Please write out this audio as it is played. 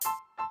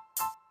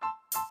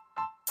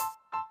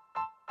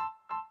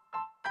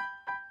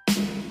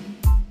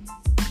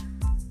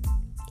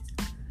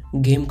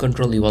Game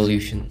control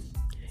evolution.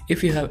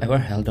 If you have ever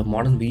held a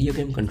modern video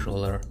game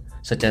controller,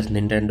 such as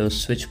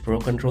Nintendo's Switch Pro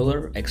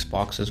controller,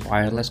 Xbox's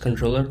wireless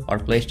controller, or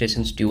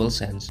PlayStation's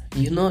DualSense,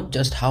 you know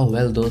just how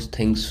well those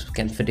things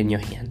can fit in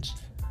your hands.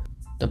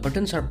 The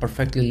buttons are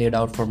perfectly laid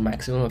out for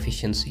maximum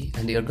efficiency,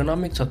 and the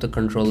ergonomics of the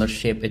controller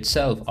shape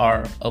itself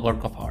are a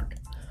work of art.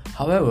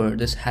 However,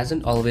 this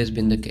hasn't always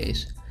been the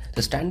case.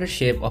 The standard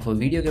shape of a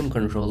video game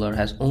controller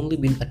has only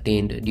been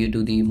attained due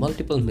to the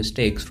multiple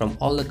mistakes from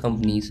all the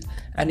companies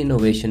and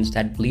innovations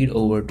that bleed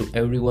over to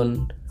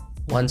everyone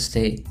once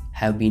they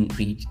have been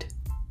reached.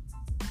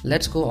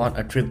 Let's go on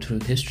a trip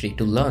through history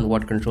to learn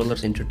what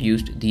controllers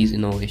introduced these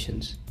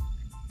innovations.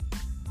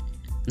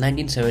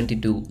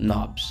 1972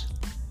 Knobs.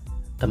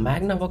 The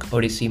Magnavox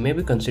Odyssey may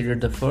be considered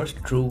the first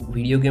true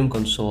video game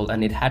console,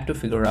 and it had to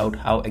figure out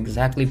how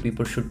exactly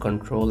people should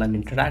control and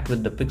interact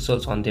with the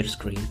pixels on their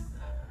screen.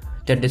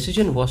 Their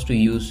decision was to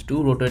use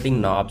two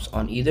rotating knobs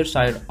on either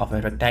side of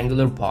a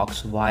rectangular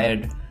box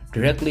wired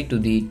directly to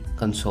the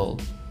console.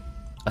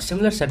 A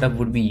similar setup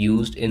would be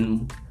used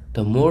in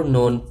the more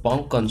known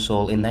Pong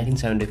console in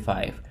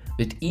 1975,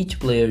 with each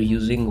player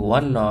using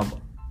one knob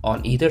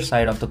on either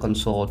side of the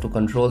console to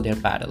control their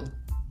paddle.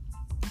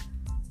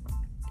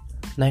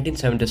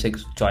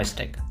 1976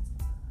 Joystick.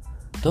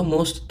 Though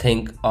most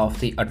think of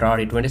the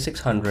Atari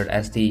 2600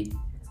 as the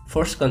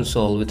first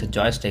console with a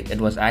joystick,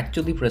 it was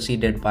actually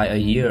preceded by a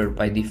year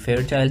by the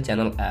Fairchild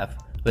Channel F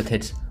with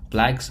its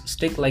black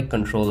stick-like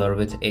controller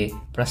with a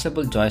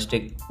pressable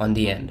joystick on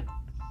the end.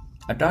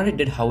 Atari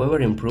did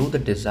however improve the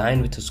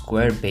design with a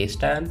square base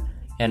stand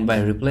and by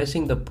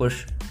replacing the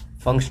push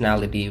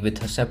functionality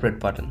with a separate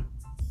button.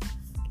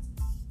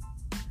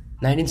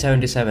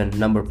 1977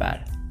 Number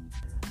Pad.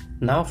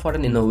 Now for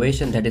an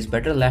innovation that is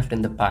better left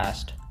in the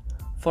past.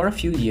 For a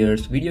few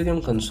years, video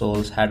game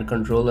consoles had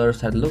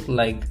controllers that looked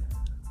like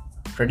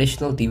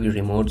traditional TV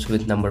remotes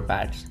with number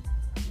pads.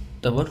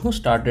 The one who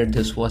started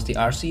this was the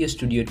RCA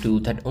Studio 2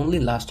 that only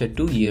lasted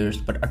 2 years,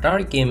 but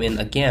Atari came in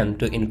again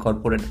to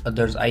incorporate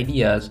others'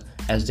 ideas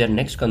as their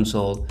next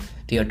console.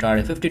 The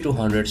Atari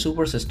 5200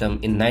 Super System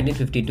in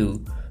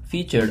 1952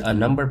 featured a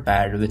number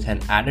pad with an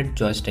added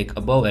joystick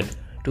above it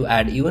to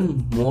add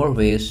even more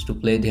ways to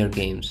play their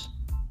games.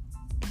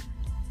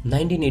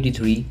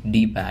 1983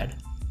 D-pad.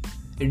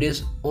 It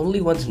is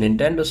only once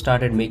Nintendo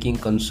started making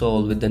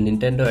console with the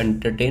Nintendo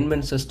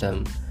Entertainment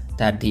System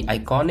that the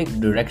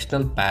iconic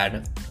directional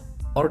pad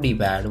or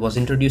D-pad was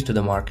introduced to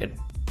the market.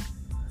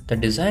 The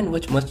design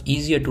was much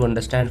easier to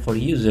understand for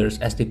users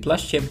as the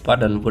plus-shaped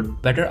button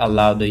would better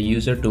allow the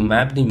user to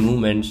map the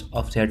movements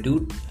of their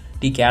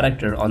 2D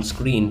character on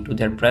screen to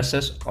their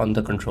presses on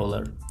the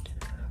controller.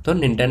 Though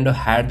Nintendo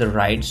had the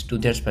rights to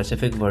their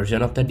specific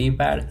version of the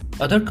D-pad,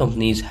 other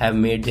companies have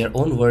made their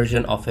own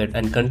version of it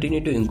and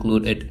continue to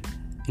include it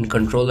in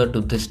controller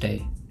to this day.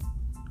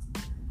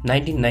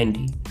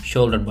 1990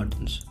 Shoulder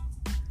buttons.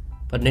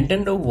 But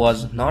Nintendo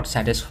was not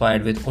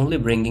satisfied with only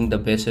bringing the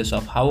basis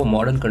of how a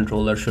modern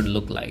controller should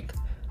look like.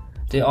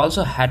 They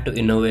also had to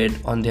innovate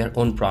on their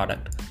own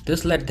product.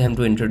 This led them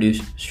to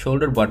introduce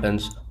shoulder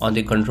buttons on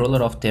the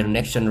controller of their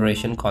next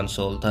generation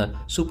console, the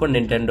Super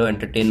Nintendo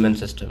Entertainment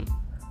System.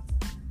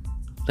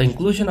 The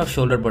inclusion of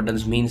shoulder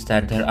buttons means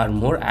that there are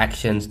more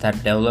actions that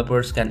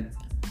developers can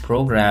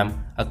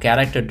program a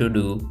character to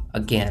do.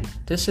 Again,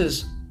 this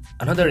is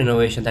another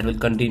innovation that will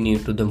continue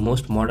to the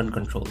most modern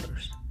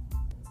controllers.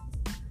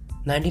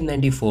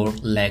 1994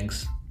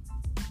 Legs.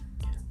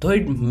 Though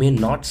it may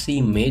not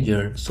seem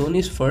major,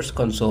 Sony's first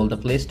console, the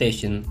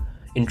PlayStation,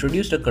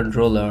 introduced a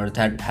controller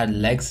that had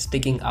legs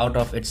sticking out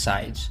of its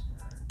sides.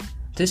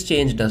 This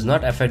change does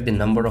not affect the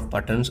number of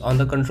buttons on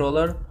the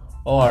controller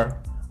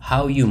or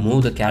how you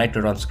move the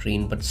character on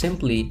screen, but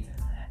simply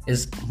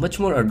is much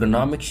more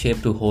ergonomic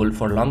shape to hold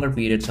for longer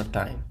periods of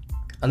time.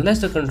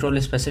 Unless the control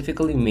is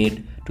specifically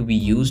made to be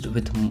used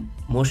with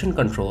motion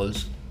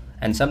controls,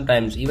 and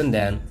sometimes even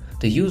then,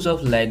 the use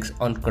of legs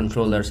on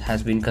controllers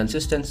has been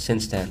consistent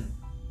since then.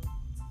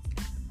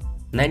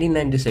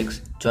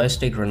 1996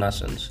 Joystick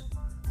Renaissance.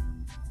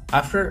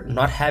 After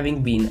not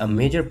having been a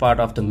major part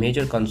of the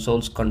major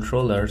consoles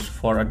controllers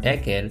for a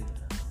decade,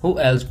 who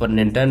else but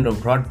Nintendo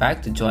brought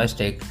back the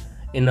joystick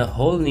in a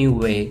whole new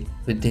way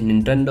with the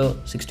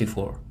Nintendo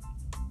 64.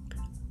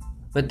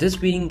 With this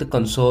being the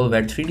console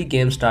where 3D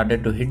games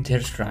started to hit their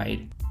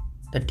stride,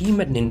 the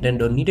team at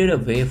Nintendo needed a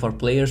way for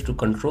players to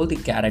control the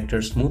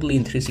characters smoothly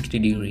in 360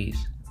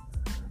 degrees.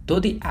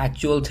 Though the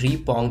actual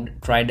three-pronged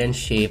trident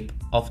shape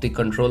of the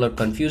controller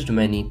confused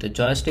many, the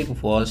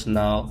joystick was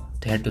now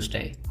there to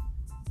stay.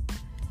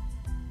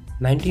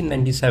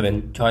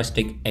 1997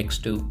 Joystick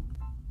X2.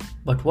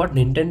 But what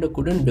Nintendo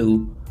couldn't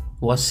do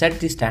was set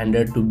the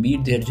standard to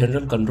beat their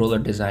general controller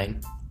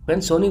design. When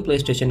Sony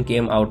PlayStation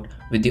came out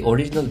with the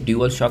original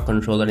DualShock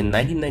controller in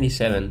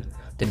 1997,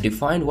 they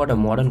defined what a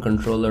modern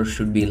controller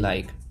should be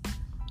like.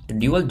 The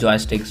dual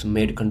joysticks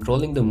made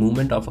controlling the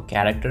movement of a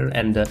character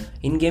and the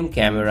in-game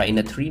camera in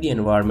a 3D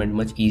environment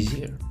much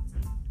easier.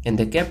 And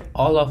they kept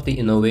all of the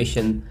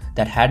innovation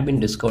that had been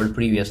discovered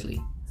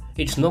previously.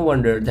 It's no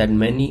wonder that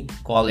many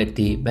call it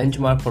the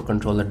benchmark for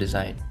controller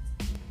design.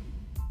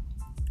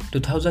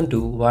 2002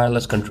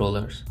 Wireless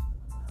controllers.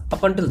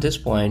 Up until this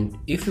point,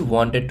 if you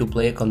wanted to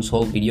play a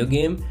console video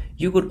game,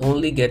 you could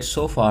only get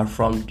so far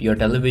from your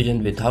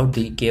television without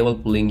the cable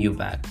pulling you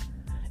back.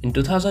 In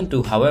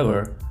 2002,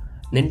 however,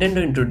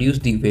 Nintendo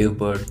introduced the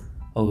Wavebird,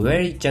 a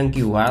very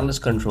chunky wireless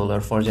controller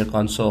for their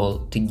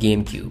console, the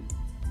GameCube.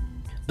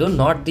 Though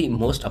not the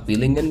most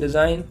appealing in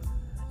design,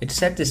 it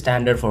set the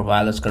standard for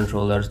wireless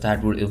controllers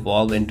that would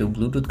evolve into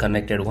Bluetooth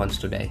connected ones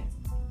today.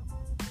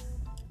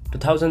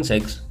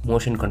 2006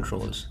 Motion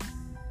controls.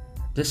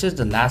 This is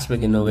the last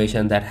big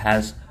innovation that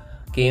has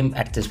came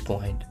at this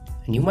point.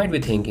 And you might be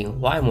thinking,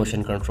 why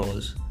motion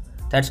controls?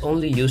 That's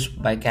only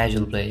used by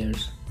casual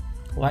players.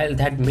 While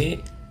that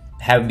may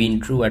have been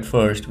true at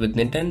first, with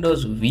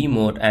Nintendo's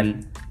Wiimote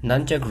and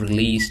Nunchuk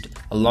released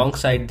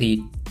alongside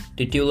the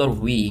titular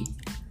Wii,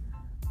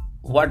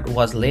 what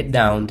was laid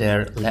down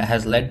there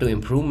has led to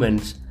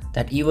improvements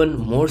that even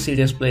more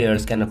serious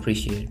players can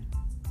appreciate.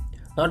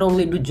 Not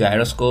only do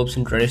gyroscopes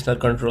in traditional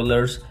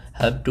controllers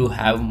help to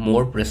have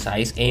more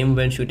precise aim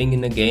when shooting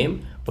in a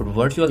game, but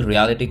virtual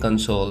reality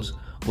consoles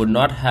would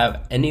not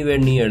have anywhere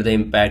near the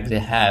impact they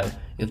have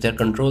if their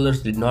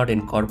controllers did not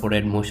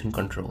incorporate motion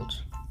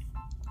controls.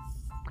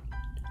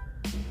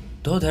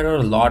 Though there are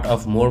a lot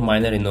of more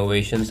minor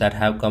innovations that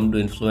have come to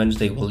influence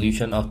the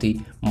evolution of the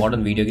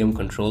modern video game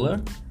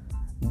controller,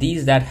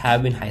 these that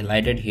have been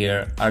highlighted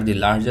here are the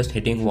largest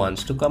hitting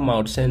ones to come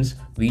out since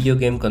video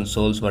game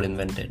consoles were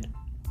invented.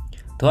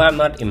 Though I'm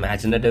not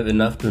imaginative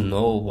enough to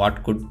know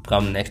what could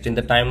come next in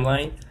the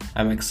timeline,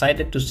 I'm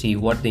excited to see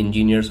what the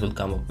engineers will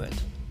come up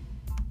with.